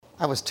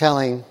I was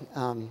telling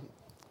Tom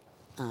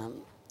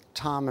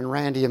and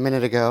Randy a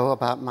minute ago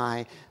about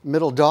my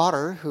middle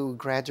daughter who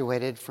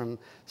graduated from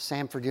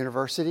Samford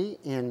University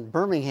in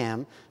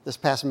Birmingham this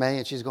past May,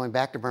 and she's going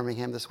back to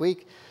Birmingham this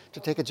week to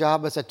take a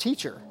job as a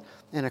teacher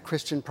in a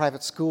Christian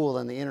private school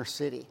in the inner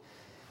city.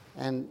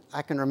 And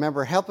I can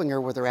remember helping her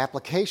with her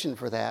application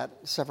for that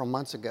several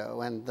months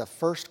ago, and the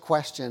first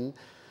question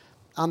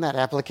on that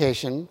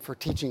application for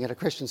teaching at a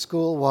Christian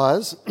school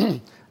was,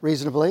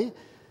 reasonably,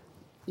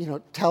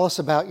 tell us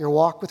about your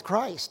walk with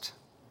Christ.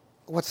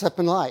 What's that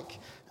been like?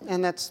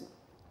 And that's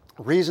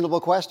a reasonable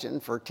question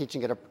for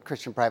teaching at a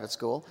Christian private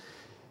school.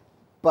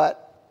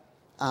 But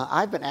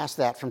I've been asked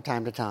that from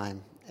time to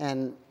time,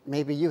 and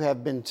maybe you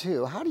have been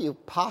too. How do you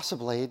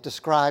possibly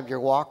describe your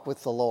walk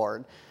with the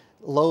Lord,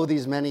 lo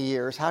these many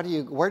years?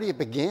 Where do you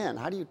begin?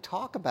 How do you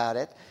talk about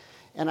it?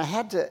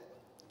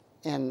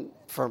 And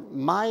for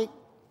my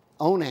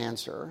own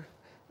answer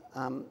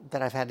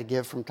that I've had to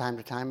give from time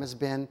to time has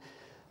been,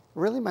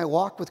 really my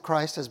walk with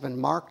Christ has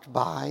been marked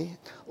by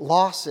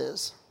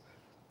losses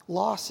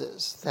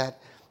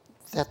that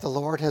the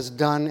Lord has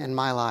done in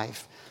my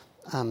life.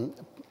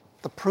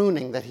 The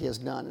pruning that He has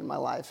done in my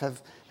life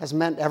has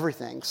meant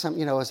everything.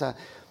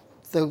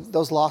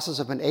 Those losses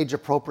have been age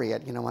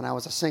appropriate. When I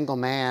was a single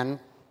man,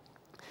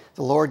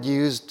 the Lord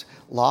used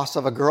loss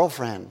of a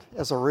girlfriend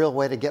as a real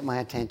way to get my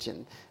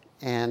attention.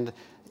 And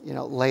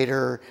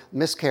later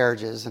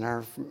miscarriages in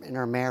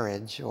our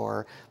marriage,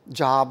 or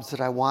jobs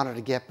that I wanted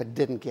to get but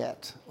didn't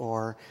get,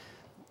 or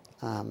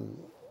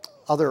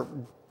other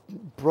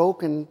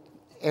broken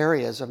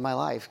areas of my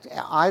life,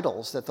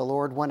 idols that the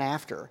Lord went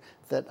after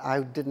that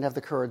I didn't have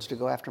the courage to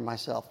go after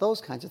myself.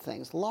 Those kinds of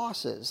things.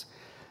 Losses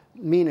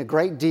mean a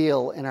great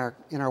deal in our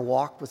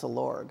walk with the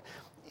Lord.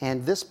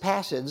 And this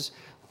passage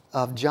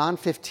of John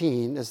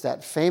 15 is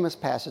that famous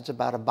passage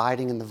about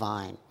abiding in the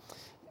vine.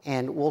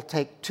 And we'll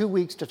take 2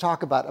 weeks to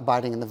talk about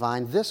abiding in the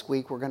vine. This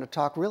week, we're going to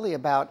talk really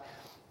about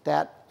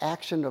that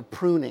action of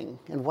pruning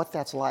and what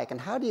that's like. And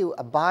how do you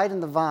abide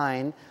in the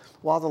vine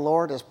while the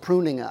Lord is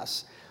pruning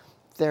us?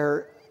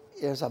 There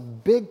is a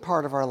big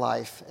part of our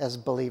life as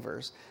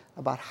believers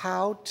about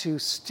how to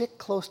stick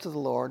close to the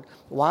Lord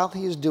while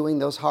He is doing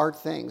those hard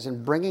things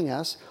and bringing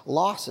us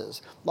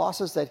losses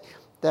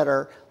that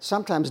are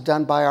sometimes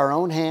done by our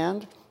own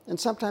hand and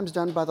sometimes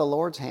done by the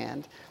Lord's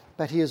hand,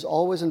 but He is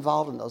always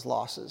involved in those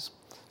losses.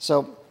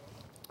 So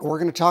we're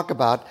going to talk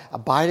about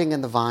abiding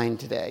in the vine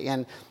today.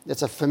 And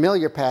it's a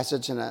familiar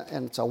passage, and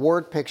it's a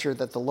word picture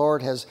that the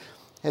Lord has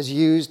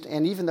used.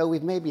 And even though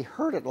we've maybe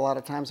heard it a lot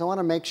of times, I want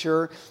to make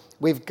sure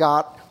we've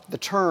got the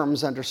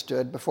terms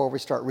understood before we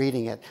start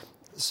reading it.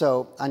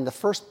 So on the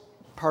first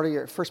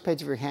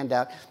page of your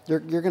handout, you're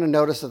going to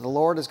notice that the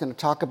Lord is going to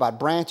talk about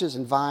branches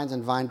and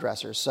vine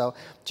dressers. So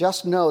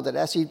just know that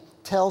as He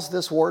tells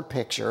this word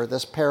picture,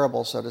 this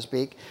parable, so to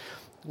speak,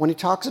 when He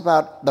talks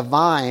about the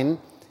vine,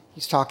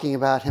 He's talking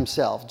about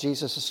Himself.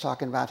 Jesus is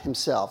talking about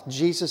Himself.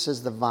 Jesus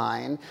is the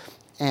vine,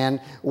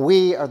 and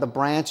we are the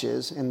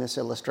branches in this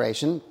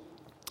illustration,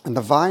 and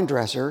the vine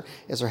dresser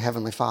is our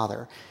Heavenly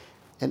Father.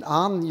 And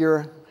on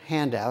your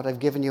handout, I've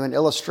given you an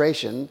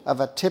illustration of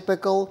a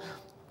typical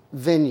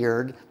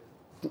vineyard,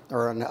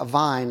 or a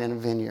vine in a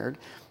vineyard,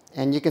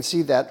 and you can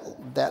see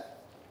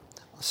that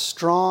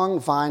strong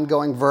vine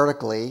going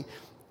vertically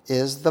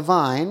is the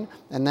vine,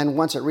 and then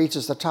once it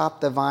reaches the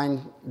top, the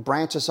vine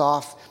branches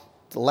off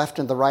the left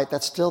and the right.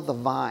 That's still the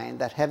vine,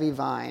 that heavy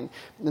vine.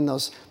 And then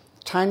those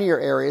tinier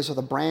areas are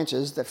the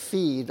branches that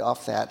feed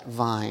off that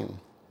vine.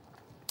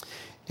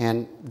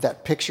 And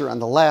that picture on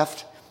the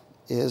left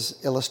is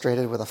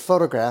illustrated with a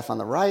photograph on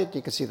the right.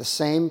 You can see the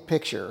same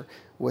picture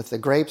with the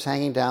grapes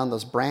hanging down,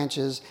 those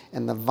branches,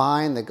 and the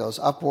vine that goes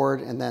upward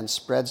and then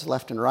spreads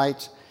left and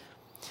right.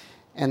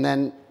 And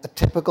then a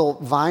typical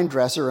vine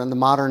dresser in the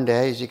modern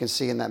day, as you can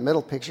see in that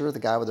middle picture, the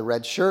guy with the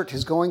red shirt,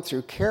 who's going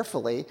through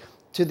carefully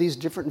to these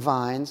different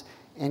vines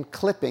and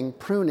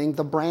pruning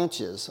the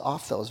branches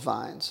off those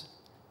vines.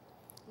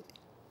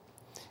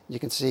 You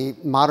can see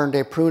modern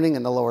day pruning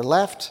in the lower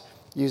left,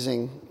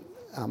 using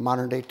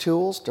modern day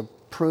tools to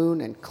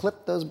prune and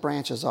clip those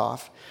branches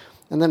off.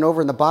 And then over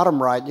in the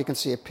bottom right, you can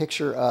see a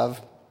picture of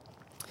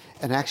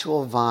an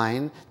actual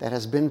vine that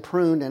has been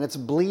pruned and it's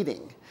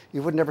bleeding.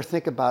 You would never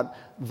think about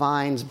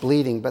vines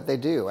bleeding, but they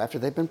do. After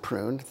they've been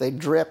pruned, they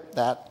drip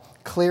that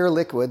clear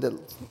liquid,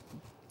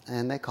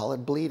 and they call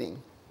it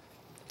bleeding.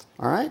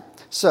 All right?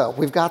 So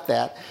we've got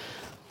that.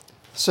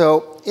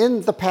 So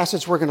in the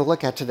passage we're going to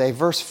look at today,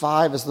 verse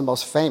 5 is the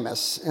most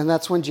famous, and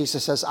that's when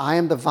Jesus says, I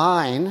am the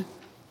vine,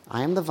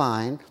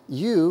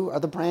 you are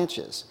the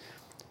branches.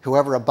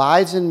 Whoever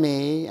abides in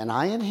me and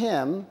I in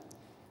him,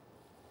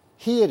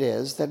 he it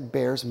is that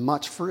bears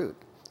much fruit.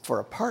 For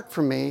apart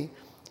from me,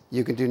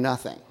 you can do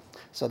nothing.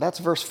 So that's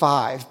verse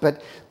 5.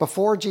 But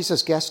before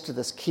Jesus gets to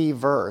this key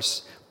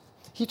verse,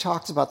 He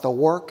talks about the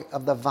work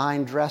of the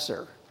vine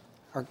dresser,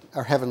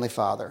 our Heavenly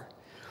Father.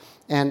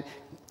 And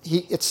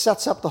it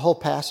sets up the whole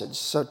passage.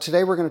 So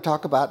today we're going to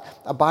talk about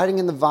abiding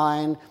in the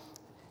vine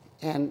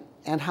and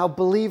how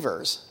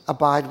believers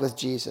abide with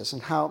Jesus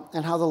and how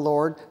the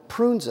Lord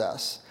prunes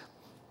us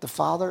The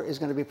Father is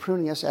going to be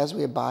pruning us as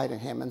we abide in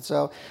him. And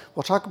so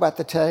we'll talk about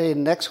that today,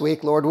 and next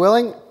week, Lord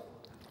willing,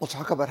 we'll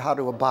talk about how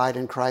to abide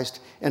in Christ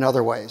in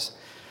other ways.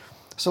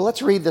 So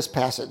let's read this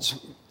passage,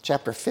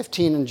 chapter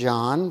 15 in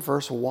John,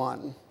 verse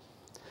 1.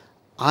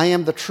 I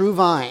am the true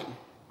vine,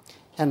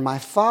 and my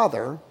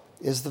Father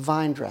is the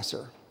vine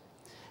dresser.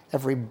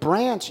 Every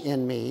branch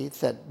in me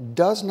that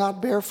does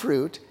not bear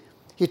fruit,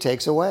 he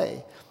takes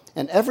away.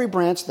 And every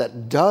branch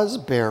that does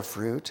bear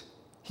fruit,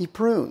 he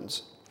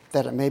prunes,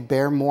 that it may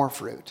bear more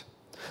fruit.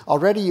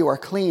 Already you are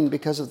clean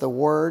because of the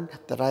word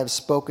that I have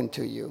spoken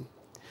to you.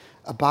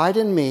 Abide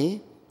in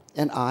me,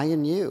 and I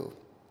in you.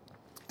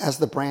 As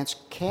the branch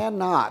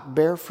cannot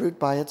bear fruit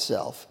by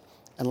itself,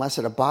 unless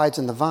it abides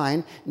in the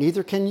vine,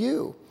 neither can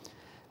you,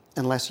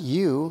 unless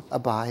you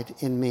abide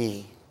in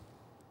me.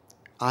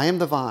 I am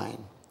the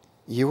vine,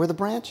 you are the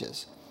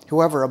branches.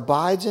 Whoever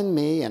abides in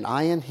me and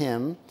I in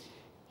him,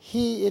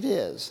 he it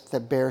is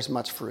that bears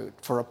much fruit.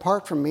 For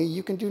apart from me,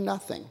 you can do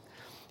nothing.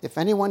 If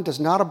anyone does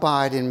not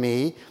abide in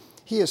me,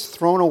 he is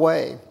thrown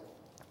away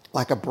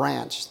like a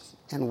branch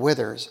and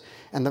withers,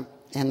 and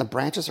the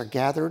branches are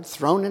gathered,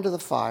 thrown into the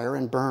fire,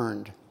 and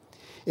burned.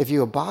 If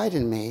you abide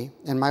in me,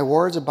 and my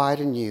words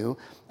abide in you,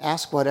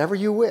 ask whatever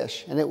you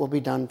wish, and it will be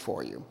done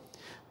for you.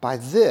 By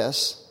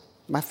this,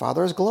 my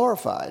Father is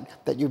glorified,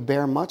 that you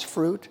bear much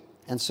fruit,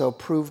 and so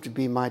prove to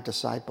be my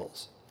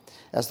disciples.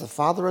 As the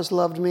Father has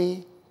loved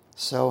me,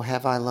 so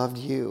have I loved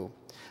you.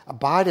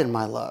 Abide in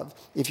my love.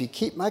 If you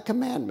keep my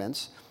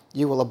commandments,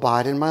 you will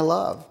abide in my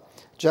love,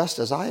 just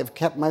as I have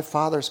kept my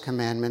Father's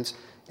commandments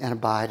and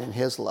abide in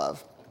his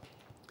love.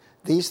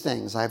 These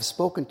things I have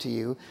spoken to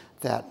you,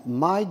 that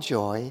my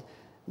joy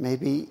may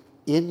be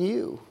in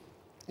you,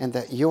 and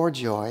that your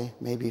joy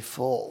may be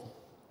full.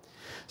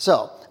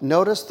 So,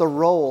 notice the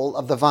role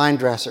of the vine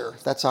dresser.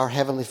 That's our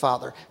Heavenly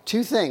Father.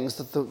 Two things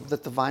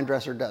that the vine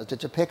dresser does.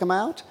 Did you pick them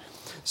out?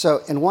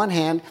 So, in one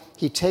hand,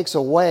 he takes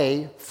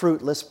away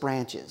fruitless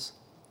branches.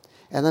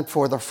 And then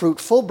for the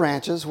fruitful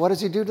branches, what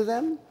does he do to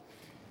them?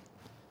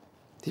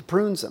 He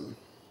prunes them.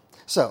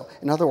 So,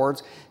 in other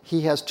words,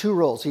 he has two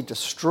roles. He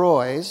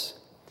destroys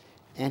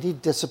and he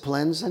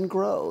disciplines and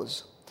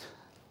grows.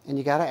 And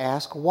you got to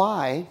ask,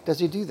 why does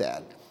he do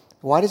that?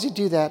 Why does he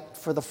do that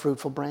for the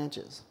fruitful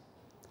branches?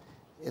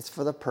 It's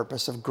for the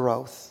purpose of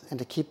growth and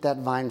to keep that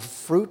vine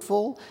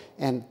fruitful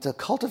and to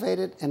cultivate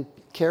it and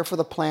care for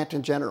the plant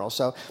in general.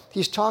 So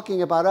he's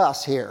talking about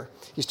us here.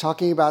 He's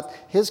talking about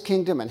his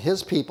kingdom and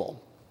his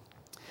people.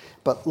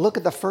 But look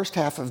at the first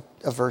half of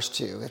verse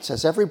 2. It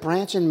says, every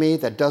branch in me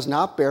that does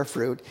not bear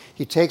fruit,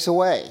 he takes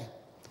away.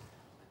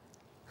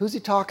 Who's he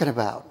talking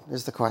about,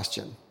 is the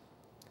question.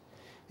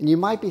 And you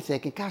might be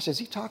thinking, gosh, is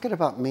he talking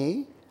about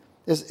me?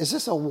 Is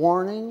this a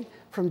warning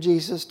from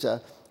Jesus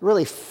to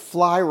really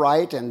fly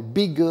right and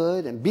be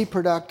good and be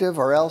productive,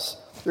 or else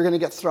you're going to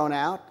get thrown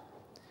out?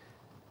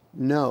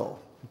 No.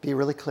 Be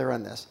really clear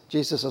on this.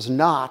 Jesus is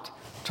not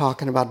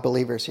talking about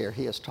believers here.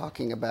 He is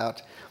talking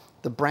about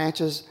the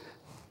branches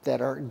that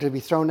are to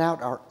be thrown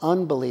out are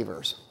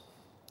unbelievers.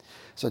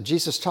 So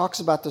Jesus talks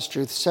about this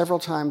truth several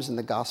times in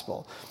the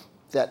gospel,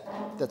 that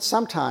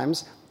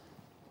sometimes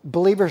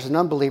believers and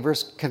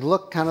unbelievers can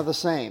look kind of the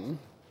same,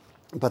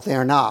 but they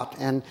are not.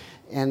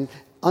 And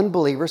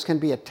unbelievers can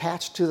be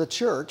attached to the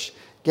church,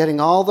 getting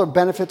all the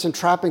benefits and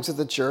trappings of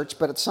the church,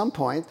 but at some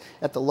point,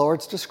 at the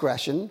Lord's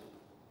discretion,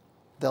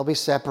 they'll be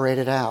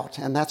separated out.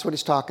 And that's what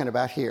he's talking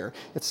about here.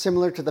 It's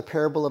similar to the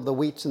parable of the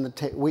wheat and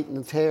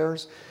the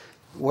tares,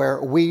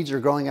 where weeds are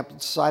growing up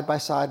side by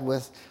side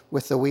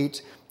with the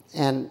wheat.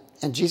 And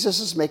Jesus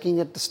is making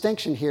a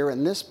distinction here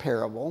in this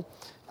parable.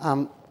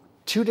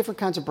 Two different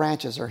kinds of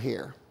branches are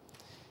here.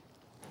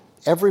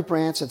 Every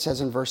branch, it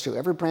says in verse 2,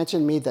 every branch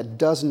in me that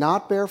does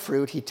not bear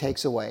fruit, he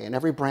takes away. And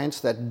every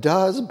branch that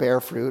does bear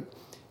fruit,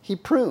 he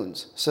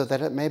prunes, so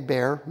that it may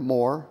bear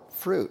more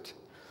fruit.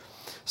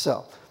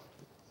 So,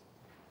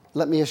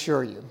 let me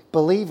assure you,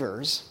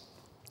 believers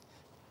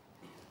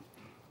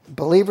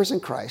in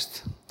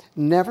Christ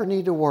never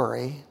need to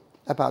worry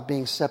about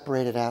being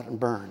separated out and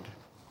burned.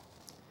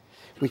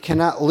 We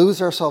cannot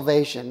lose our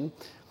salvation,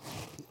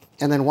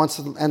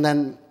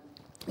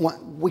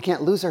 we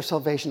can't lose our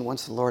salvation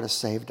once the Lord has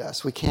saved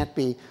us. We can't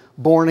be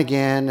born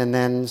again and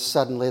then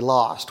suddenly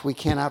lost. We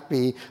cannot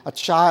be a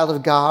child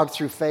of God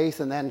through faith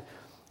and then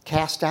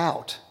cast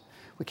out.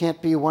 We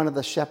can't be one of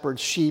the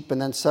shepherd's sheep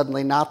and then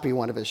suddenly not be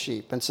one of his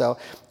sheep. And so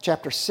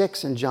chapter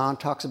 6 in John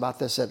talks about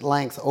this at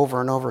length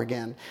over and over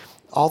again.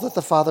 All that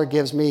the Father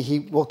gives me, he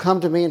will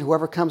come to me, and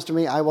whoever comes to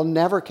me, I will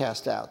never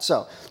cast out.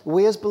 So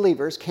we as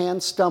believers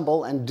can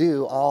stumble and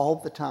do all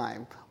the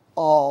time.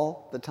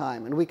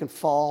 And we can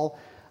fall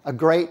a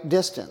great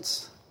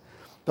distance.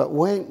 But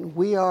when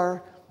we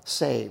are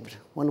saved,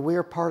 when we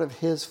are part of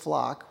his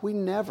flock, we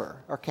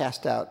never are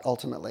cast out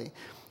ultimately.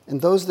 And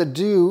those that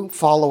do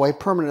fall away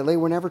permanently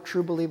were never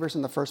true believers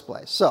in the first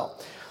place. So,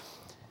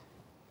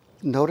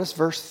 notice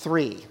verse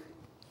 3.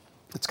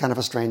 It's kind of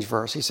a strange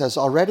verse. He says,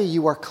 already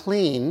you are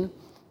clean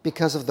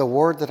because of the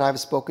word that I've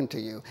spoken to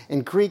you.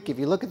 In Greek, if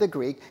you look at the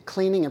Greek,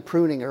 cleaning and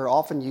pruning are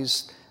often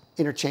used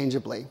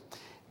interchangeably.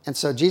 And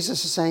so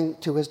Jesus is saying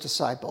to his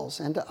disciples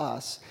and to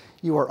us,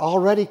 you are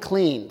already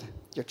cleaned.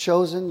 You're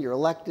chosen, you're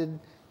elected,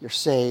 you're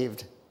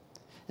saved.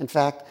 In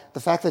fact,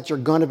 the fact that you're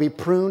going to be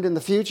pruned in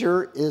the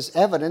future is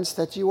evidence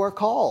that you are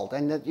called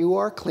and that you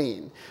are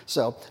clean.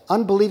 So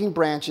unbelieving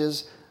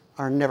branches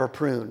are never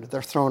pruned.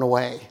 They're thrown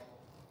away.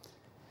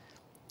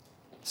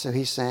 So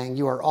he's saying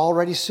you are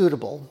already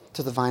suitable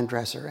to the vine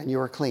dresser and you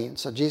are clean.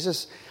 So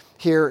Jesus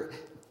here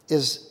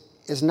is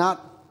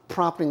not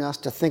prompting us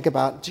to think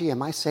about, gee,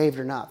 am I saved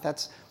or not?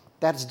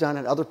 That's done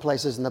in other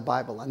places in the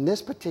Bible. In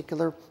this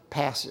particular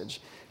passage,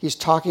 he's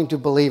talking to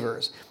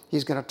believers.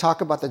 He's going to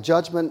talk about the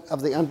judgment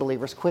of the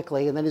unbelievers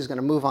quickly, and then he's going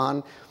to move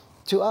on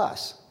to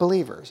us,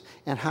 believers,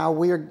 and how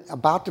we are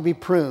about to be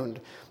pruned.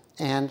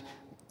 And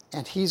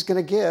he's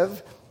going to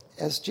give,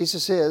 as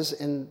Jesus is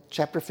in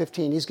chapter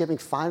 15, he's giving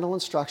final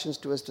instructions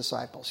to his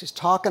disciples. He's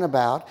talking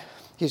about,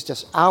 he's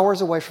just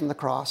hours away from the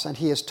cross, and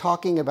he is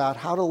talking about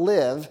how to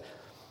live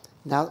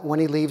now when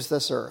he leaves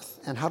this earth,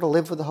 and how to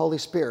live with the Holy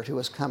Spirit who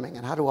is coming,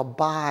 and how to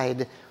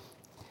abide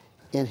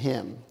in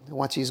him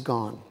once he's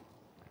gone.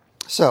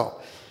 So,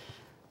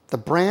 the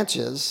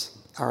branches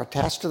are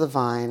attached to the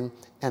vine,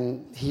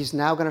 and he's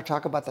now going to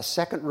talk about the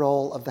second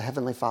role of the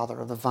Heavenly Father,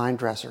 of the vine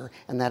dresser,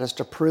 and that is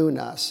to prune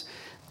us.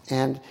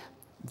 And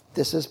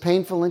this is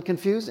painful and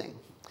confusing.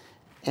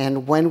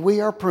 And when we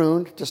are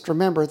pruned, just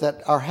remember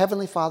that our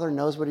Heavenly Father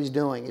knows what he's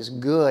doing. He's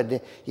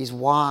good, he's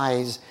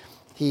wise,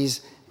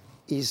 he's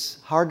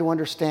hard to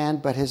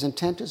understand, but his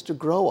intent is to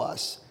grow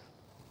us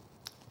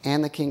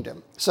and the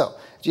kingdom. So,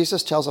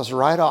 Jesus tells us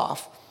right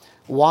off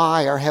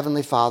why our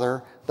Heavenly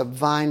Father, the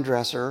vine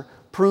dresser,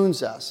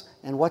 prunes us.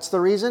 And what's the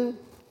reason?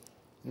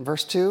 In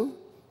verse 2,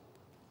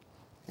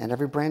 and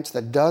every branch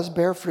that does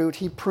bear fruit,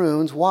 he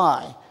prunes.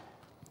 Why?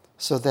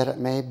 So that it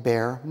may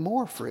bear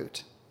more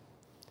fruit.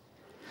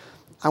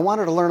 I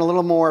wanted to learn a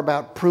little more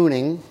about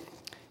pruning,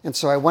 and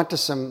so I went to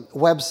some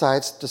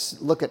websites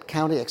to look at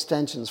county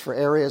extensions for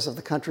areas of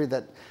the country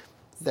that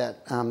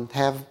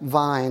have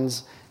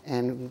vines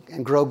and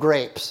grow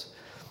grapes.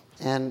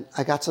 And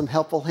I got some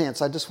helpful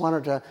hints. I just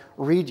wanted to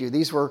read you.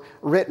 These were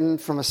written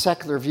from a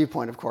secular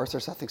viewpoint, of course.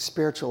 There's nothing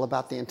spiritual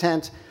about the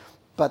intent.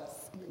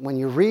 But when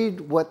you read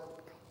what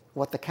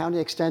the county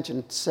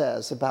extension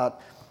says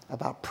about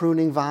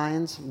pruning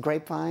vines,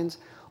 grapevines,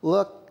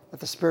 look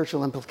at the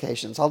spiritual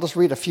implications. I'll just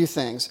read a few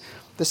things.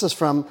 This is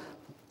from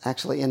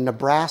actually in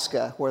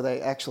Nebraska, where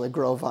they actually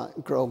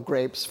grow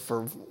grapes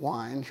for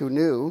wine. Who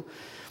knew?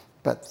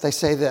 But they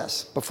say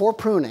this: before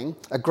pruning,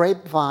 a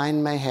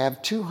grapevine may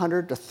have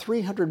 200 to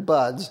 300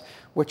 buds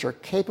which are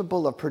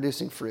capable of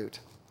producing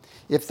fruit.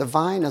 If the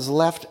vine is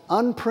left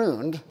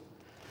unpruned,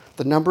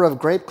 the number of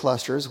grape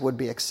clusters would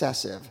be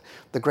excessive.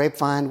 The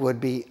grapevine would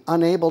be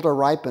unable to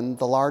ripen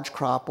the large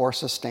crop or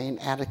sustain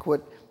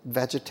adequate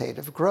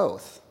vegetative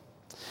growth.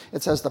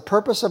 It says the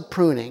purpose of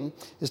pruning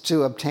is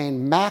to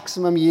obtain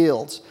maximum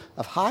yields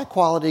of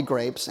high-quality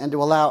grapes and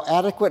to allow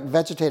adequate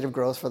vegetative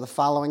growth for the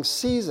following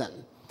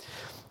season.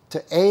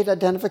 To aid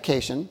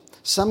identification,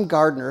 some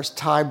gardeners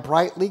tie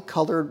brightly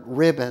colored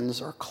ribbons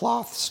or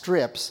cloth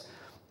strips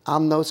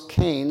on those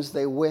canes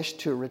they wish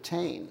to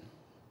retain.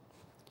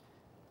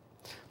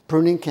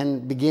 Pruning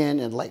can begin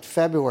in late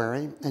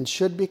February and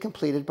should be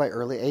completed by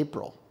early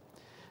April.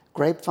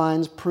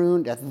 Grapevines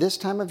pruned at this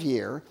time of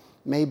year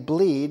may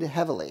bleed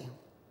heavily.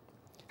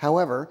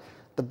 However,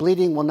 the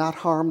bleeding will not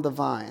harm the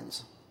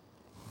vines.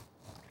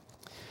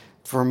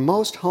 For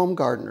most home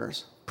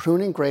gardeners,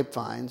 pruning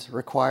grapevines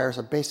requires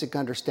a basic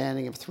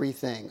understanding of three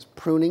things: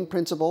 pruning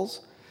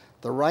principles,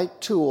 the right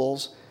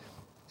tools,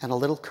 and a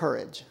little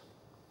courage.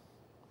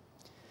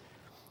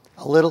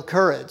 A little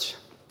courage.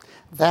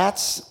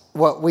 That's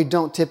what we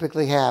don't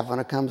typically have when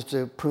it comes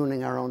to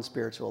pruning our own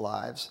spiritual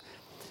lives.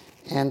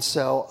 And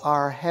so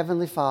our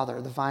Heavenly Father,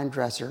 the vine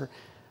dresser,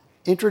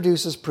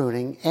 introduces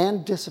pruning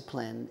and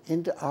discipline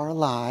into our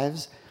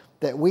lives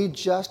that we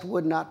just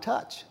would not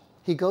touch.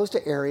 He goes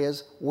to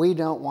areas we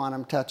don't want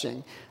him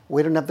touching.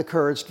 We don't have the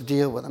courage to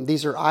deal with them.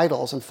 These are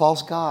idols and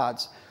false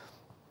gods,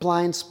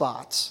 blind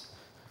spots,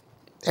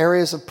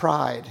 areas of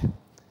pride,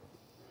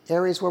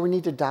 areas where we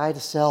need to die to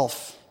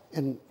self,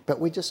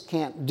 but we just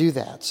can't do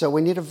that. So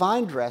we need a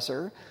vine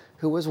dresser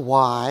who is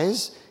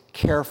wise,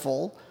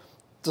 careful,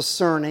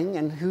 discerning,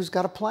 and who's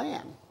got a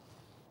plan.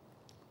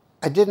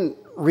 I didn't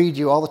read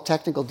you all the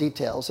technical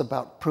details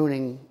about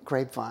pruning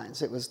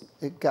grapevines.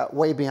 It got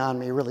way beyond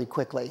me really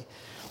quickly.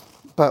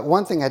 But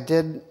one thing I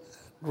did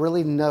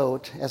really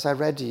note as I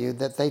read to you,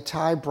 that they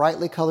tie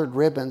brightly colored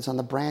ribbons on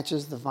the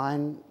branches the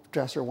vine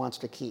dresser wants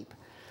to keep.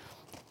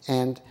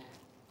 And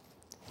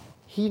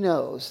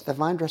the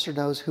vine dresser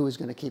knows who he's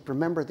going to keep.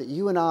 Remember that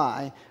you and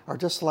I are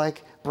just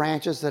like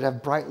branches that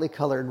have brightly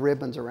colored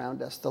ribbons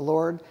around us. The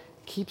Lord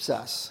keeps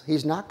us.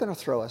 He's not going to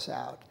throw us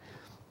out,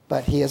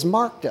 but he has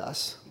marked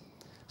us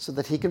so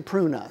that he can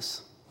prune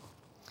us.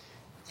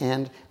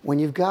 And when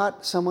you've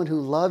got someone who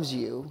loves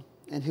you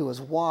and who is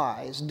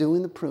wise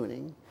doing the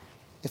pruning,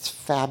 it's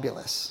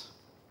fabulous.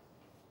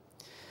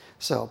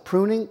 So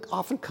pruning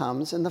often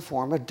comes in the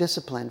form of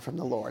discipline from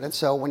the Lord. And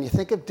so when you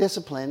think of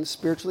discipline,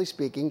 spiritually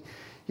speaking,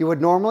 you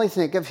would normally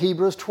think of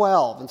Hebrews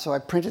 12. And so I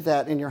printed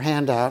that in your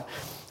handout.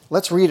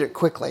 Let's read it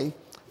quickly.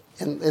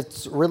 And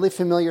it's really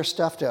familiar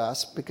stuff to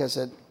us because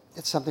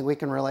it's something we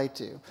can relate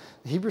to.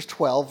 Hebrews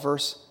 12,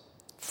 verse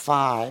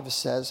 5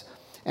 says,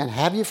 "And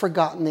have you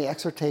forgotten the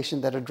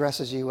exhortation that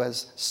addresses you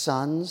as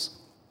sons?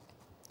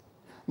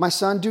 My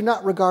son, do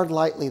not regard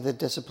lightly the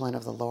discipline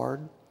of the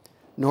Lord,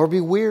 nor be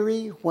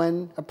weary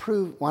when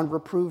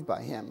reproved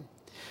by him.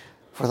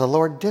 For the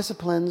Lord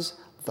disciplines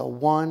the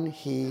one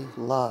he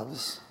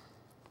loves,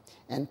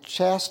 and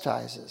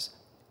chastises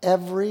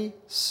every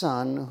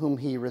son whom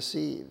he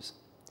receives."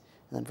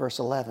 And then verse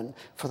 11,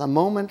 "For the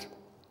moment,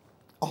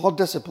 all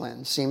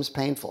discipline seems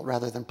painful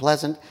rather than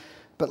pleasant,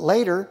 but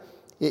later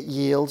it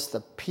yields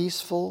the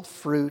peaceful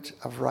fruit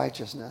of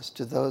righteousness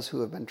to those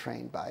who have been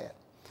trained by it."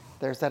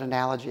 There's that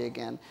analogy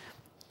again.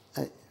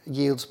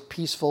 Yields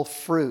peaceful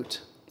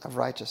fruit of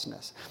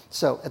righteousness.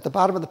 So at the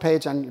bottom of the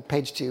page, on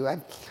page 2,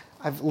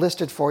 I've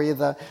listed for you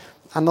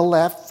on the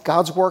left,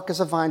 God's work as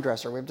a vine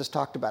dresser. We've just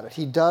talked about it.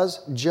 He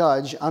does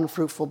judge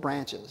unfruitful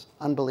branches,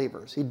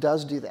 unbelievers. He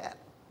does do that.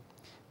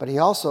 But he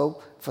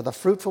also, for the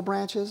fruitful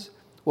branches,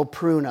 will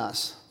prune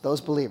us, those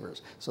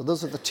believers. So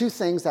those are the two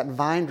things that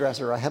vine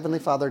dresser, our Heavenly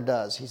Father,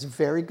 does. He's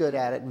very good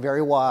at it,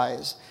 very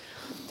wise.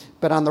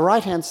 But on the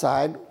right-hand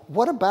side,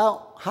 what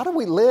about, how do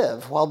we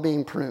live while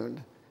being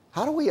pruned?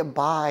 How do we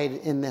abide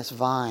in this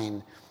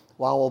vine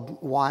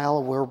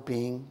while we're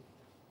being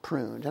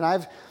pruned?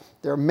 And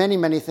there are many,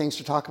 many things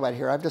to talk about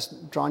here. I've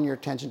just drawn your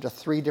attention to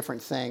 3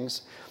 different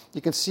things.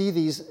 You can see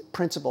these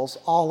principles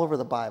all over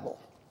the Bible.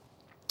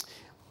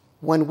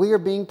 When we are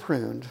being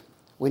pruned,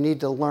 we need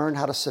to learn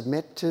how to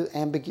submit to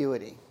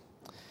ambiguity.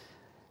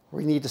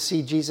 We need to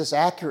see Jesus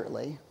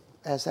accurately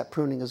as that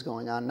pruning is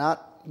going on,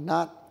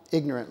 not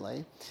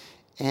ignorantly.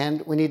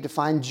 And we need to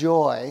find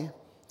joy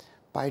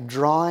by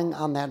drawing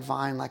on that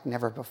vine like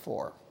never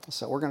before.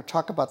 So we're going to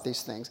talk about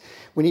these things.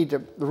 We need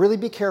to really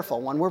be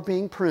careful when we're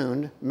being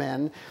pruned,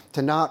 men,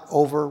 to not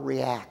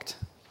overreact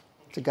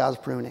to God's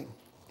pruning.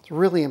 It's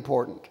really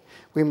important.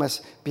 We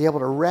must be able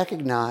to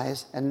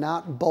recognize and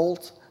not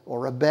bolt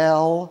or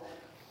rebel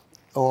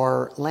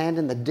or land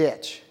in the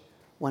ditch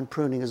when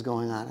pruning is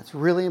going on. It's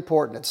really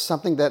important. It's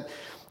something that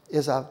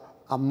is a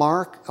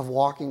mark of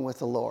walking with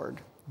the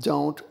Lord.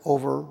 Don't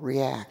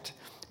overreact.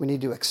 We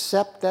need to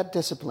accept that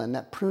discipline,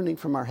 that pruning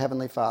from our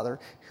Heavenly Father,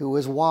 who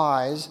is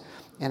wise,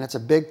 and it's a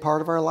big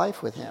part of our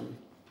life with him.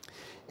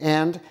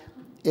 And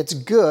it's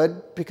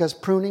good because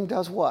pruning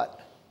does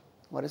what?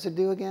 What does it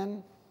do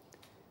again?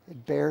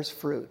 It bears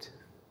fruit.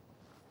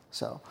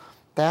 So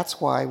that's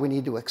why we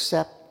need to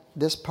accept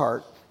this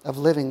part of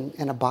living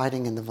and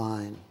abiding in the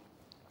vine.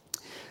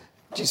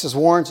 Jesus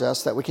warns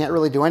us that we can't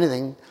really do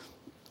anything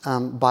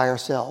by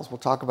ourselves. We'll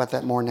talk about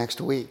that more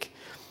next week.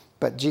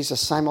 But Jesus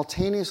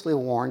simultaneously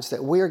warns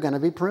that we are going to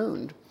be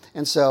pruned.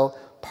 And so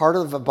part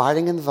of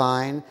abiding in the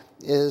vine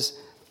is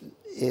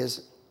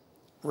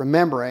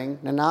remembering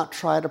to not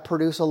try to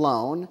produce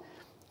alone,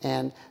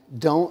 and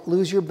don't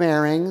lose your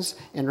bearings,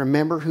 and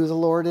remember who the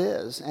Lord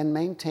is, and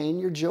maintain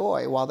your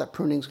joy while that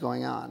pruning's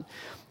going on.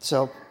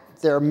 So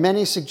there are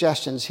many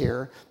suggestions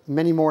here,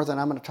 many more than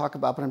I'm going to talk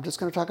about, but I'm just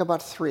going to talk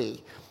about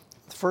 3.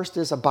 The first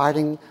is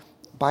abiding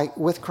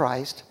with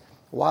Christ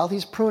while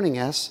he's pruning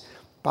us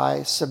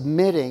by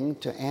submitting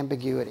to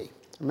ambiguity.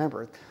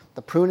 Remember,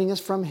 the pruning is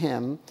from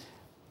him,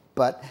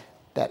 but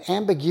that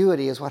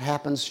ambiguity is what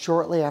happens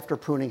shortly after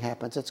pruning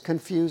happens. It's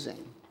confusing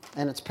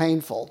and it's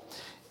painful.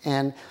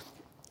 And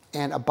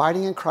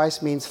abiding in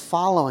Christ means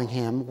following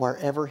him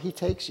wherever he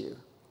takes you,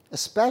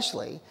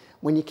 especially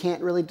when you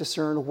can't really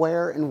discern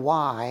where and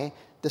why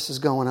this is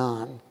going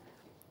on.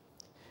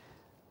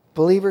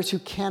 Believers who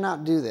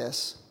cannot do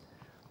this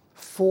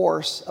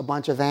force a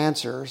bunch of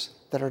answers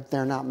that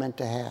they're not meant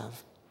to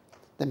have.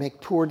 They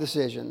make poor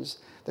decisions.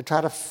 They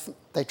try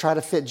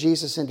to fit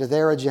Jesus into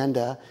their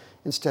agenda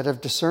instead of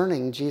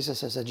discerning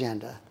Jesus'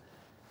 agenda.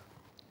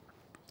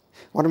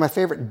 One of my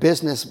favorite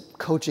business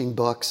coaching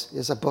books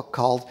is a book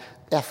called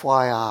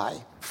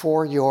FYI,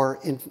 For Your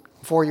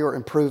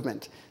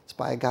Improvement. It's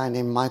by a guy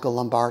named Michael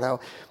Lombardo.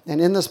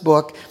 And in this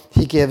book,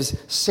 he gives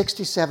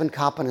 67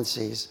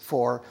 competencies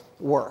for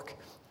work.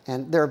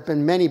 And there have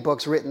been many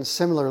books written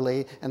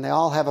similarly, and they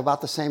all have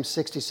about the same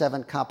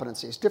 67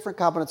 competencies, different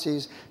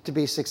competencies to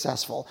be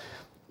successful.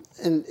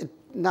 And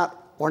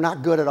we're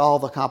not good at all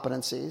the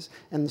competencies,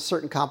 and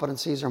certain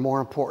competencies are more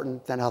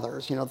important than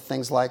others. You know,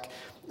 things like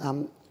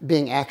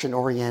being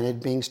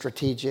action-oriented, being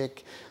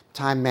strategic,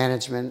 time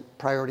management,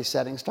 priority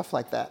setting, stuff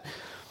like that.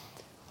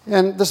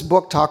 And this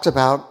book talks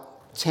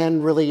about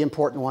 10 really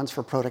important ones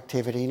for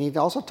productivity, and he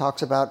also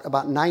talks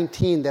about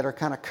 19 that are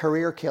kind of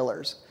career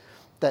killers,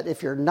 that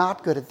if you're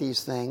not good at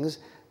these things,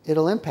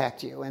 it'll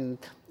impact you. And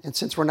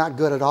since we're not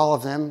good at all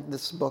of them,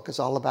 this book is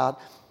all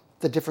about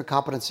the different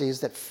competencies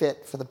that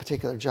fit for the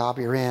particular job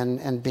you're in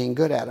and being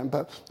good at them.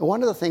 But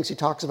one of the things he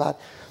talks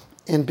about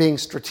in being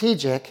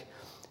strategic,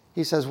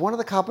 he says one of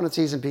the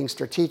competencies in being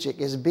strategic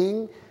is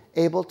being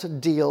able to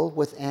deal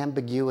with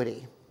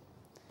ambiguity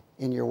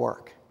in your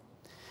work.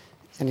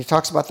 And he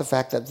talks about the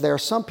fact that there are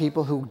some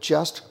people who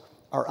just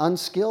are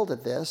unskilled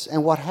at this,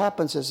 and what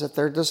happens is that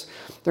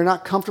they're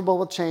not comfortable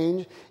with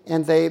change,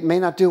 and they may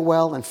not do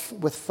well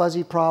with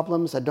fuzzy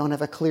problems that don't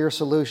have a clear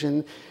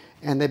solution,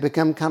 and they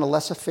become kind of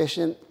less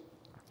efficient,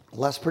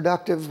 less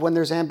productive when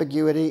there's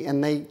ambiguity,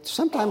 and they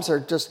sometimes are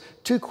just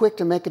too quick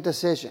to make a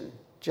decision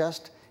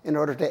just in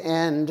order to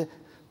end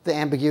the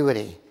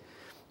ambiguity.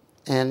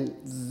 And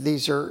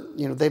these are,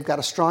 they've got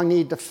a strong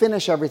need to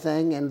finish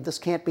everything, and this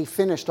can't be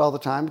finished all the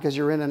time because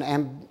you're in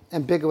an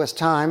ambiguous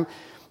time.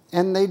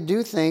 And they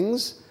do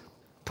things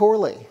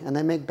poorly, and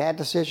they make bad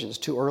decisions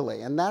too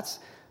early. And that's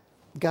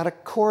got a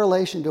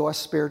correlation to us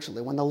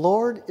spiritually. When the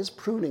Lord is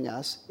pruning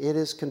us, it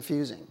is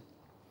confusing.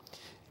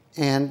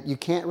 And you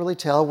can't really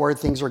tell where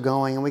things are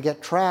going, and we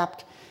get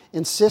trapped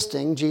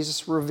insisting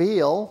Jesus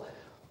reveal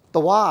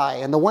the why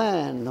and the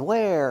when, the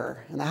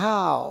where and the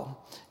how.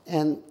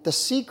 And the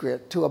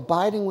secret to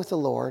abiding with the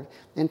Lord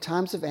in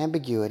times of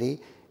ambiguity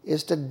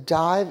is to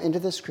dive into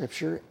the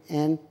Scripture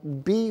and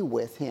be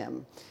with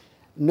Him.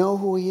 Know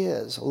who He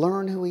is.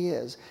 Learn who He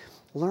is.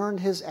 Learn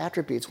His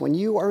attributes. When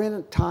you are in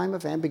a time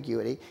of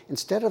ambiguity,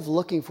 instead of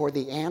looking for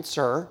the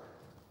answer,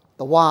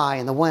 the why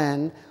and the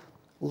when,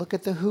 look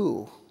at the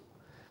who.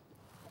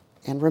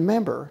 And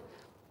remember,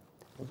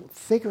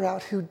 figure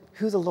out who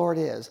the Lord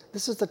is.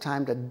 This is the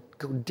time to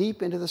go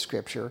deep into the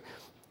Scripture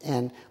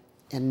and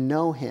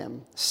know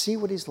Him. See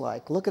what He's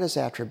like. Look at His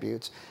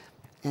attributes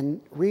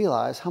and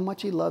realize how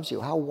much He loves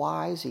you, how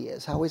wise He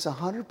is, how He's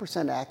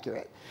 100%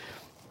 accurate.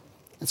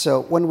 And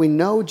so when we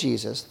know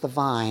Jesus, the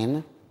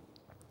vine,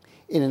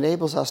 it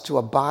enables us to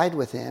abide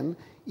with Him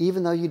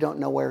even though you don't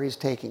know where He's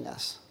taking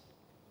us.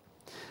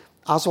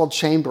 Oswald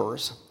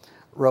Chambers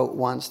wrote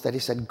once that he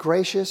said,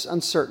 "Gracious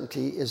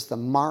uncertainty is the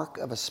mark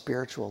of a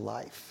spiritual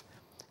life."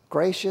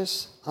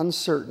 Gracious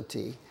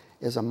uncertainty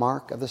is a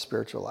mark of the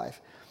spiritual life.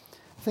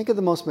 Think of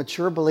the most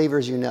mature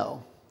believers you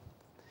know.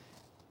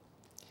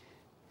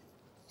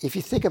 If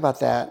you think about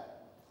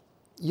that,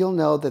 you'll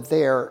know that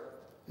they are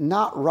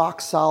not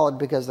rock solid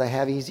because they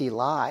have easy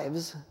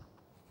lives.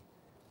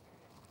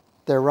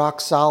 They're rock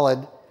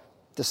solid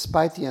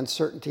despite the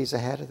uncertainties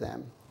ahead of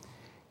them.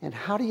 And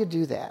how do you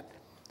do that?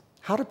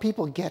 How do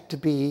people get to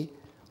be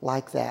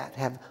like that?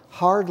 Have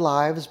hard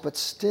lives but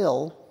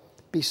still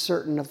be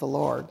certain of the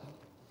Lord?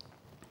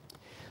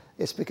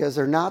 It's because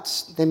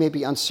they may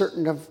be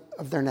uncertain of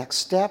their next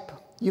step.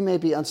 You may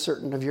be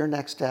uncertain of your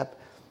next step,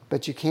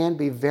 but you can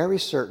be very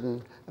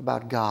certain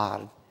about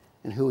God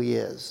and who He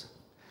is.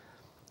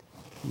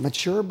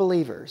 Mature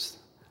believers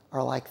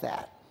are like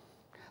that.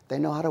 They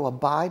know how to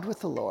abide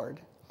with the Lord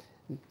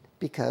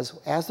because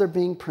as they're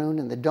being pruned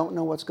and they don't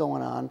know what's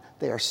going on,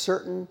 they are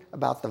certain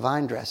about the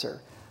vine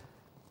dresser.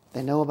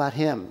 They know about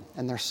Him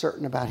and they're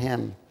certain about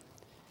Him.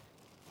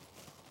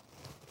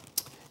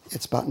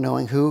 It's about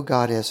knowing who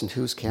God is and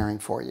who's caring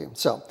for you.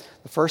 So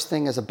the first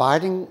thing is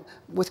abiding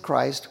with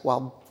Christ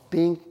while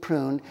being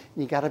pruned.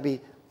 You got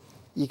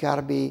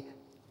to be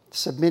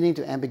submitting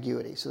to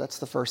ambiguity. So that's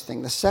the first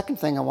thing. The second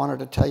thing I wanted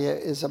to tell you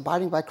is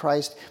abiding by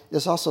Christ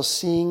is also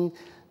seeing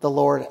the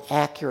Lord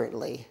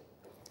accurately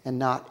and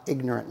not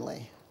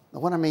ignorantly.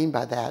 And what I mean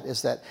by that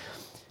is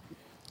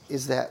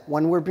that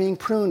when we're being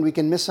pruned, we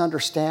can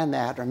misunderstand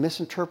that or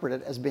misinterpret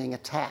it as being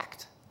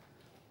attacked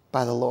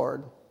by the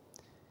Lord.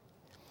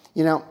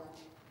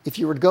 If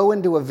you were to go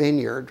into a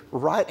vineyard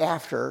right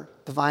after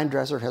the vine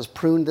dresser has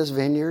pruned this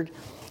vineyard,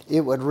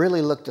 it would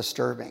really look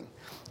disturbing.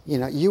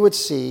 You would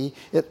see,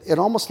 it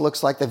almost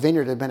looks like the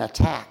vineyard had been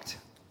attacked.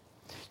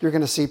 You're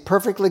going to see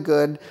perfectly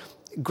good,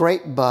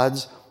 great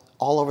buds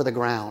all over the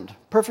ground.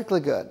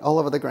 Perfectly good, all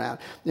over the ground.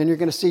 Then you're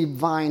going to see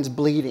vines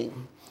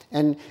bleeding.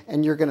 And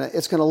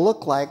it's going to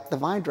look like the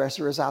vine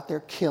dresser is out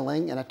there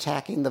killing and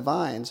attacking the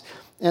vines.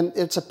 And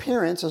its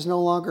appearance is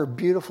no longer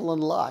beautiful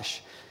and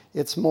lush.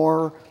 It's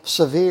more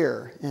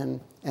severe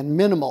and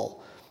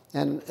minimal.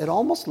 And it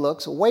almost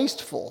looks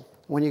wasteful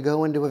when you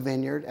go into a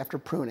vineyard after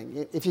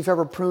pruning. If you've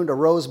ever pruned a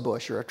rose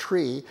bush or a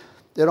tree,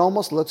 it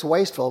almost looks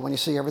wasteful when you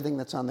see everything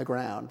that's on the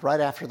ground right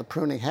after the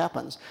pruning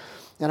happens.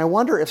 And I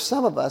wonder if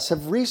some of us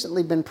have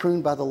recently been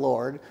pruned by the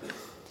Lord,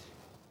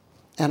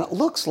 and it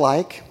looks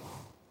like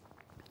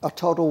a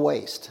total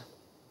waste.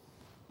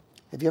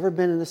 Have you ever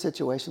been in a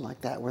situation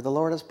like that where the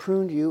Lord has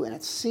pruned you and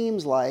it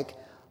seems like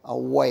a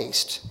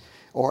waste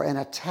or an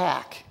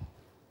attack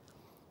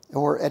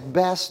or at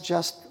best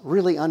just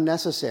really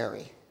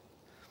unnecessary?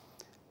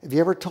 Have you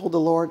ever told the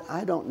Lord,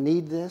 "I don't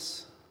need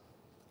this.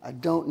 I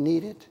don't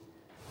need it"?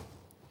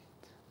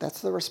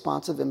 That's the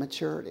response of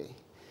immaturity.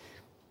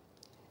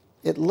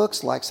 It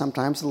looks like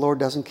sometimes the Lord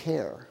doesn't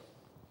care.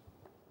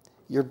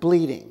 You're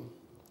bleeding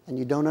and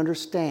you don't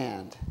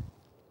understand.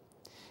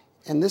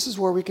 And this is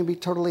where we can be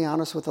totally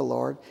honest with the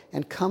Lord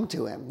and come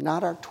to Him,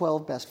 not our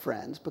 12 best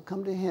friends, but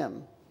come to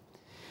Him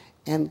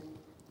and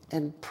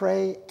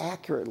pray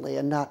accurately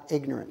and not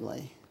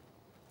ignorantly.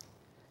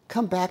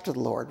 Come back to the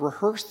Lord.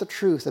 Rehearse the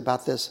truth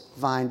about this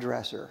vine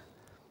dresser,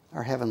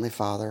 our Heavenly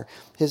Father.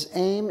 His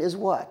aim is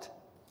what?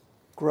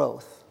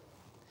 Growth.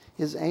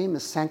 His aim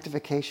is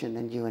sanctification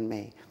in you and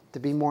me, to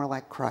be more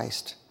like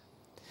Christ.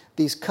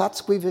 These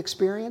cuts we've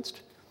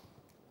experienced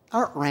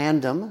aren't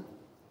random.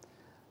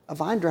 A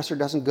vine dresser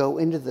doesn't go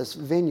into this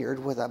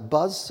vineyard with a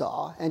buzz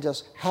saw and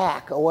just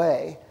hack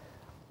away.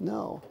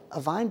 No, a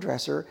vine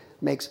dresser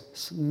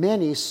makes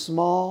many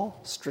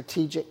small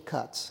strategic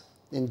cuts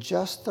in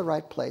just the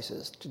right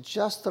places, to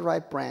just the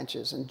right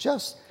branches, in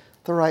just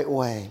the right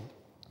way.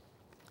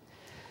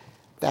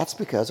 That's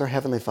because our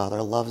Heavenly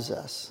Father loves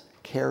us,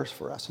 cares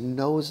for us,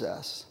 knows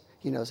us.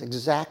 He knows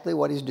exactly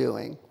what He's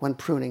doing when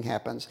pruning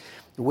happens.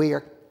 We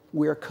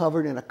are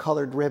covered in a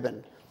colored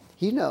ribbon.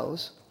 He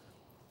knows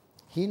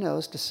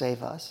to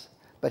save us,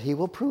 but He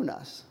will prune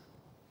us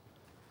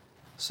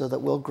so that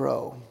we'll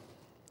grow.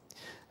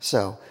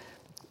 So,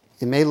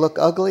 it may look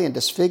ugly and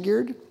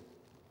disfigured,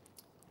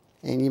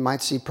 and you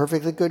might see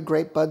perfectly good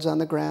grape buds on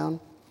the ground,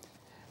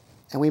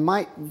 and we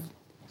might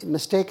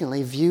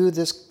mistakenly view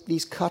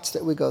these cuts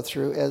that we go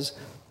through as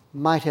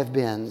might have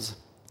beens.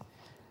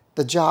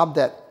 The job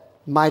that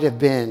might have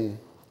been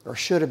or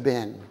should have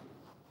been.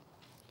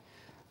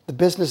 The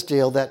business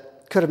deal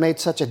that could have made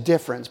such a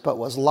difference but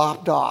was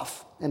lopped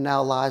off and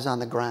now lies on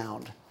the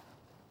ground.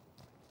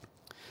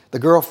 The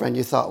girlfriend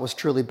you thought was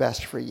truly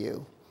best for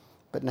you,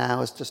 but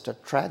now is just a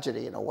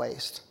tragedy and a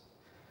waste.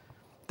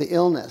 The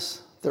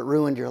illness that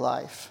ruined your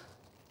life.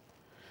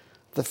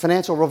 The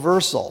financial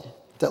reversal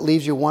that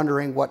leaves you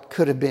wondering what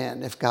could have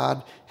been if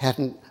God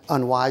hadn't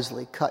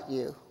unwisely cut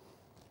you.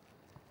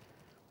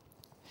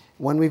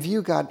 When we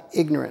view God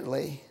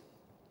ignorantly,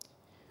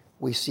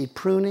 we see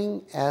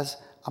pruning as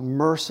a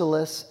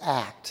merciless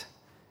act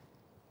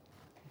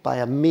by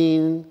a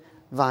mean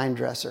vine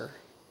dresser.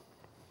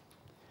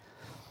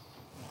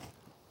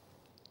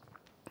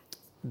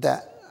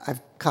 That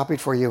I've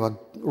copied for you a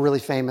really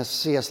famous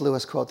C.S.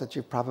 Lewis quote that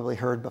you've probably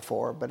heard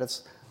before, but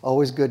it's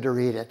always good to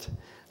read it.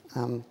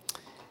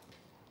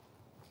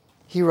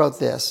 He wrote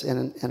this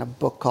in a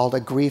book called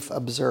A Grief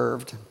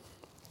Observed.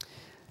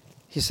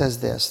 He says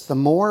this: the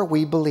more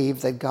we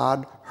believe that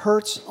God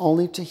hurts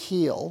only to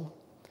heal,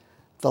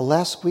 the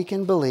less we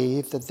can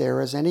believe that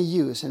there is any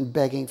use in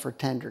begging for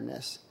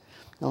tenderness.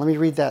 Now let me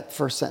read that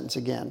first sentence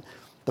again.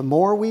 The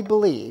more we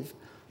believe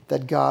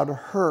that God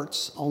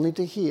hurts only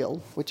to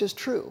heal, which is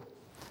true.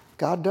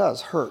 God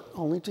does hurt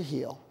only to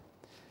heal.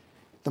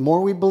 The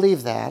more we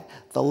believe that,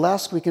 the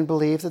less we can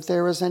believe that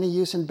there is any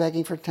use in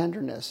begging for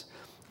tenderness.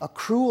 A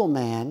cruel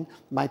man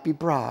might be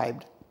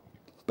bribed,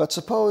 but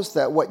suppose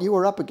that what you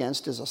are up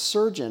against is a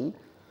surgeon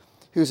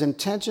whose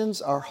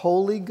intentions are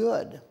wholly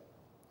good.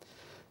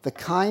 The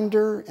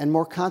kinder and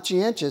more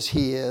conscientious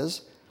he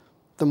is,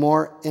 the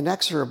more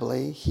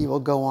inexorably he will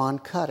go on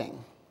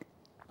cutting.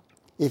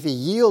 If he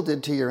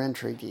yielded to your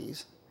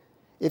entreaties,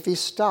 if he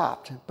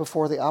stopped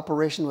before the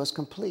operation was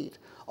complete,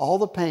 all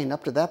the pain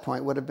up to that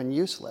point would have been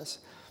useless.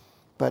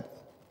 But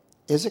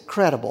is it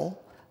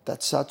credible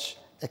that such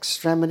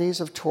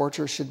extremities of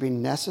torture should be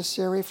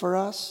necessary for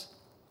us?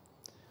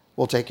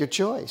 Well, take your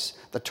choice.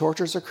 The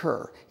tortures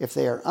occur. If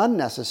they are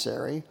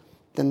unnecessary,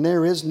 then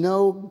there is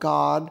no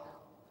God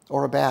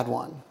or a bad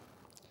one.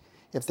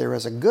 If there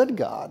is a good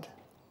God,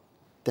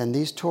 then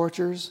these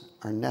tortures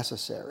are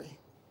necessary.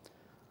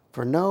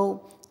 For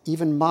no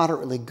even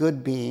moderately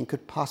good being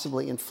could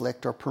possibly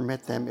inflict or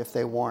permit them if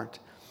they weren't.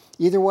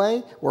 Either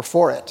way, we're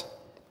for it.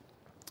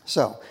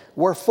 So,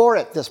 we're for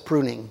it, this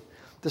pruning.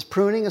 This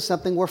pruning is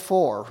something we're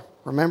for,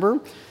 remember?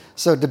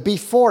 So to be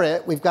for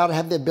it, we've got to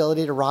have the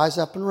ability to rise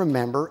up and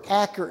remember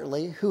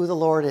accurately who the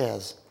Lord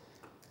is.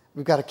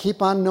 We've got to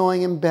keep on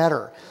knowing Him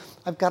better.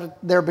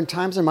 There have been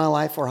times in my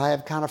life where I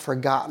have kind of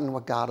forgotten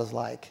what God is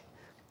like.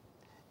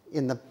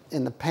 In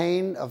the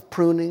pain of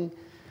pruning,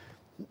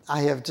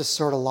 I have just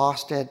sort of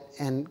lost it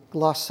and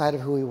lost sight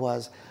of who He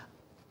was.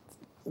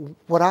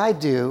 What I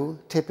do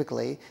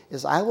typically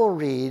is I will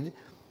read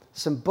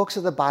some books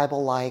of the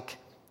Bible like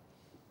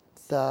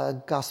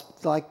the Gospel,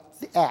 like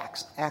the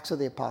Acts of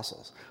the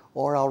Apostles,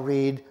 or I'll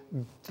read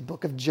the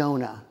book of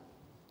Jonah,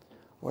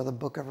 or the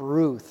book of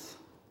Ruth,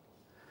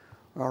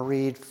 or I'll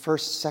read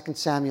 1st, 2nd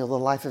Samuel, the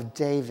life of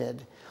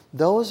David.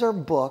 Those are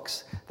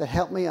books that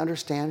help me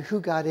understand who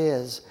God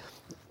is,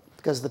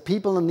 because the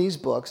people in these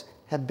books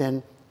have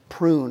been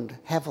pruned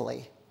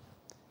heavily,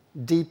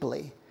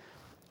 deeply.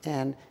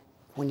 And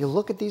when you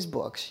look at these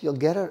books, you'll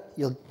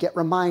get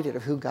reminded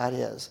of who God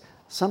is.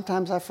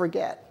 Sometimes I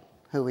forget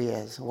who He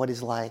is, what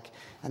He's like,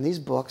 and these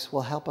books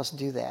will help us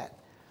do that.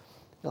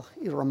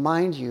 It'll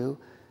remind you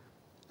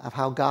of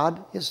how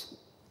God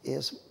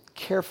is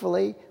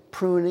carefully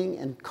pruning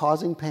and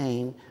causing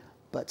pain,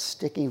 but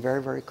sticking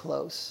very, very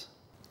close.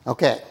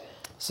 Okay,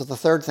 so the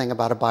third thing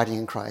about abiding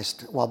in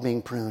Christ while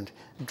being pruned,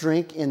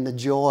 drink in the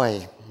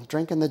joy.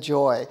 Drink in the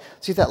joy.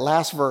 See that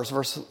last verse,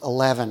 verse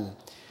 11.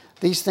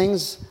 These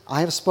things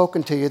I have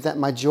spoken to you, that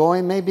my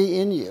joy may be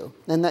in you,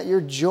 and that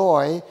your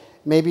joy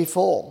may be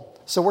full.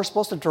 So we're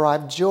supposed to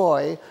derive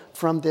joy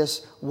from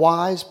this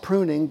wise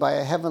pruning by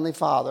a Heavenly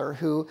Father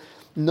who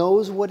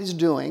knows what He's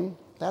doing.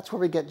 That's where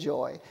we get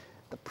joy.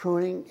 The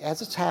pruning,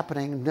 as it's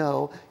happening,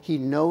 He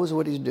knows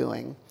what He's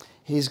doing.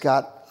 He's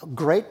got a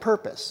great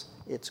purpose.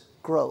 It's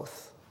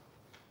growth.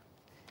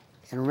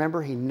 And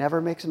remember, He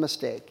never makes a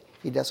mistake.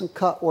 He doesn't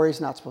cut where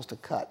He's not supposed to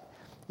cut.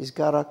 He's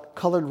got a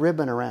colored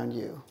ribbon around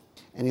you.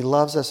 and he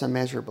loves us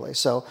immeasurably.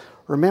 So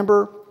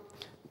remember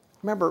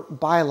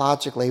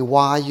biologically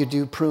why you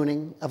do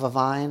pruning of a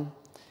vine.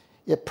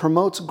 It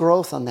promotes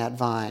growth on that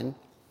vine.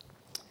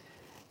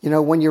 You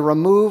know, when you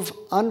remove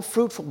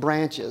unfruitful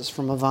branches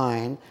from a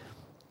vine,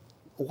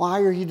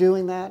 why are you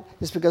doing that?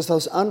 It's because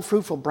those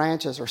unfruitful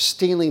branches are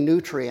stealing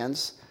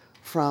nutrients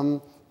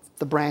from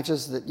the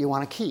branches that you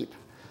want to keep.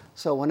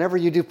 So whenever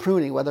you do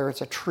pruning, whether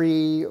it's a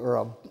tree or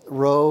a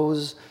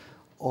rose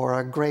or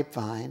a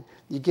grapevine,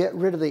 you get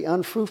rid of the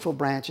unfruitful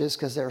branches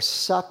because they're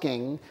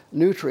sucking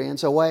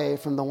nutrients away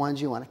from the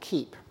ones you want to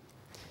keep.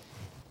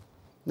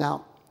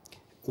 Now,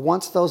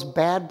 once those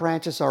bad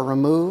branches are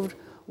removed,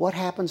 what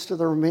happens to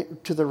the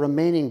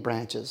remaining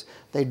branches?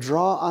 They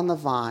draw on the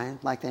vine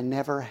like they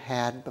never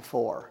had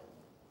before.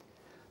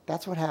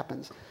 That's what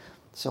happens.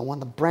 So when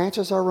the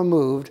branches are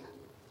removed,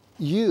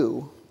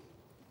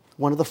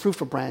 one of the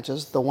fruitful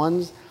branches, the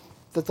ones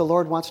that the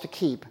Lord wants to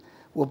keep,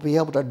 will be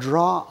able to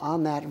draw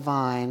on that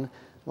vine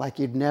like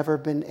you'd never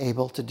been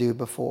able to do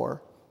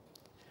before.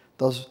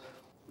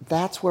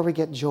 That's where we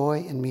get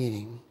joy and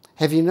meaning.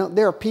 Have you known,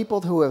 there are people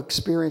who have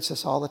experienced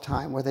this all the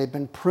time, where they've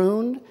been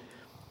pruned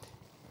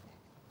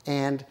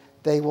and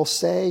they will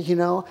say, you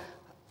know,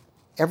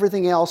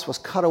 everything else was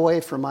cut away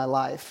from my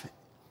life.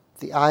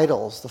 The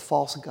idols, the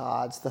false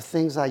gods, the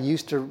things I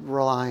used to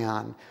rely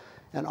on.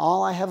 And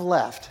all I have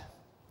left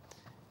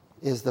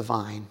is the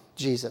vine,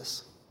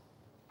 Jesus.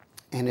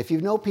 And if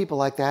you know people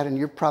like that, and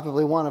you're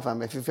probably one of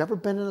them, if you've ever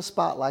been in a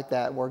spot like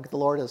that where the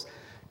Lord has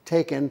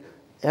taken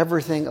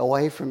everything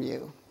away from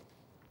you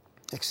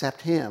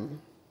except him,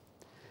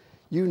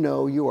 you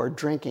know you are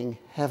drinking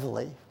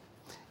heavily.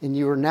 And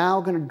you are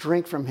now going to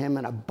drink from him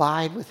and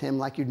abide with him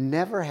like you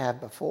never have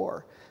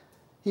before.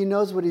 He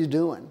knows what he's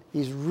doing.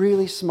 He's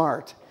really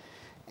smart.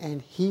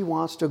 And he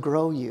wants to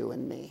grow you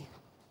and me.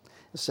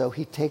 So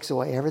he takes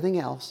away everything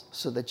else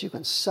so that you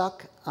can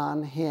suck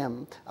on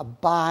him,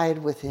 abide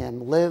with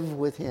him, live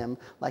with him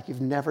like you've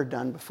never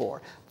done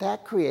before.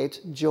 That creates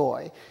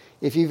joy.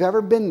 If you've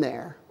ever been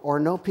there or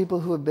know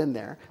people who have been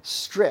there,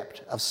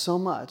 stripped of so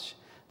much,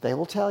 they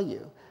will tell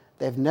you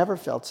they've never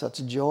felt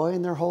such joy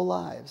in their whole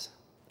lives.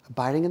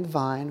 Abiding in the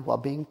vine while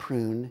being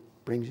pruned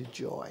brings you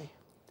joy.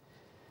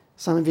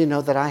 Some of you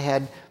know that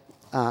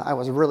I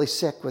was really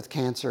sick with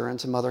cancer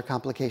and some other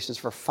complications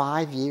for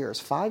 5 years.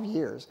 5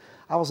 years.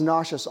 I was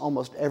nauseous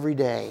almost every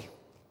day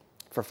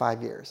for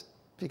 5 years,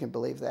 if you can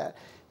believe that.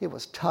 It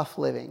was tough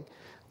living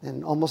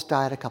and almost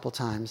died a couple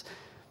times.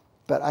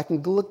 But I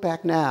can look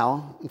back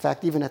now, in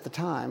fact, even at the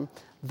time,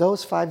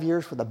 those 5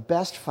 years were the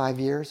best 5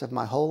 years of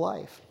my whole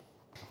life.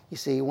 You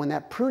see, when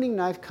that pruning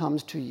knife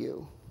comes to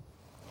you,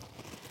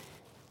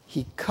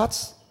 he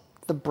cuts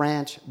the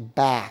branch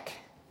back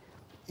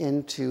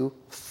into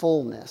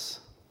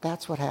fullness.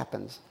 That's what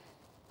happens.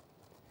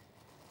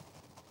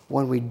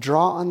 When we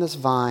draw on this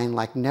vine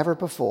like never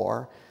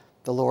before,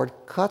 the Lord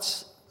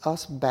cuts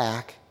us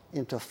back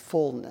into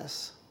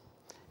fullness,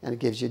 and it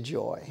gives you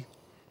joy.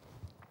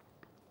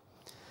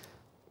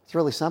 It's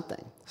really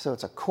something. So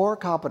it's a core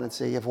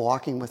competency of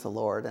walking with the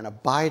Lord and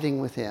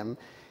abiding with him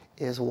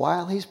is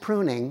while he's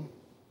pruning,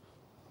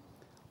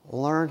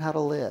 learn how to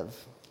live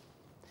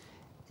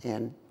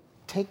and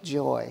take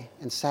joy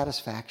and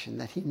satisfaction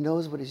that he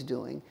knows what he's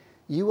doing.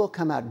 You will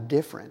come out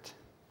different,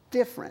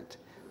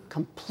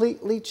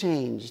 completely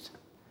changed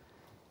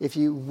if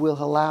you will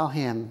allow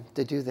him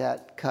to do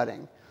that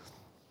cutting.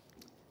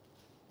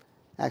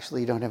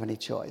 Actually, you don't have any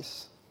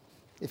choice.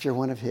 If you're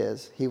one of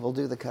his, he will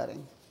do the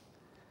cutting.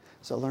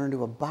 So learn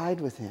to abide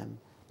with him.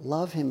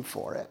 Love him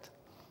for it.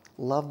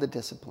 Love the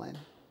discipline.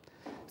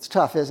 It's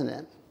tough, isn't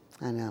it?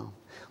 I know.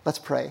 Let's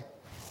pray.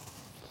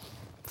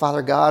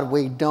 Father God,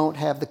 we don't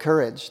have the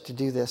courage to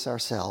do this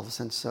ourselves,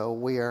 and so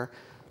we are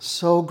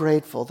so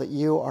grateful that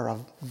you are a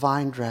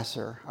vine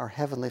dresser, our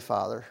Heavenly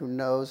Father, who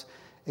knows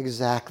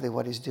exactly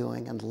what he's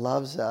doing and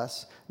loves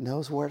us,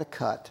 knows where to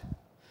cut.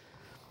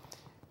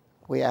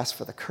 We ask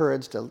for the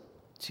courage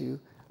to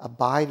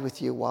abide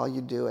with you while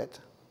you do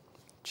it.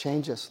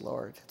 Change us,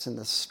 Lord. It's in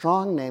the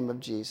strong name of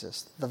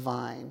Jesus, the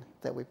vine,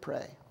 that we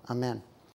pray. Amen.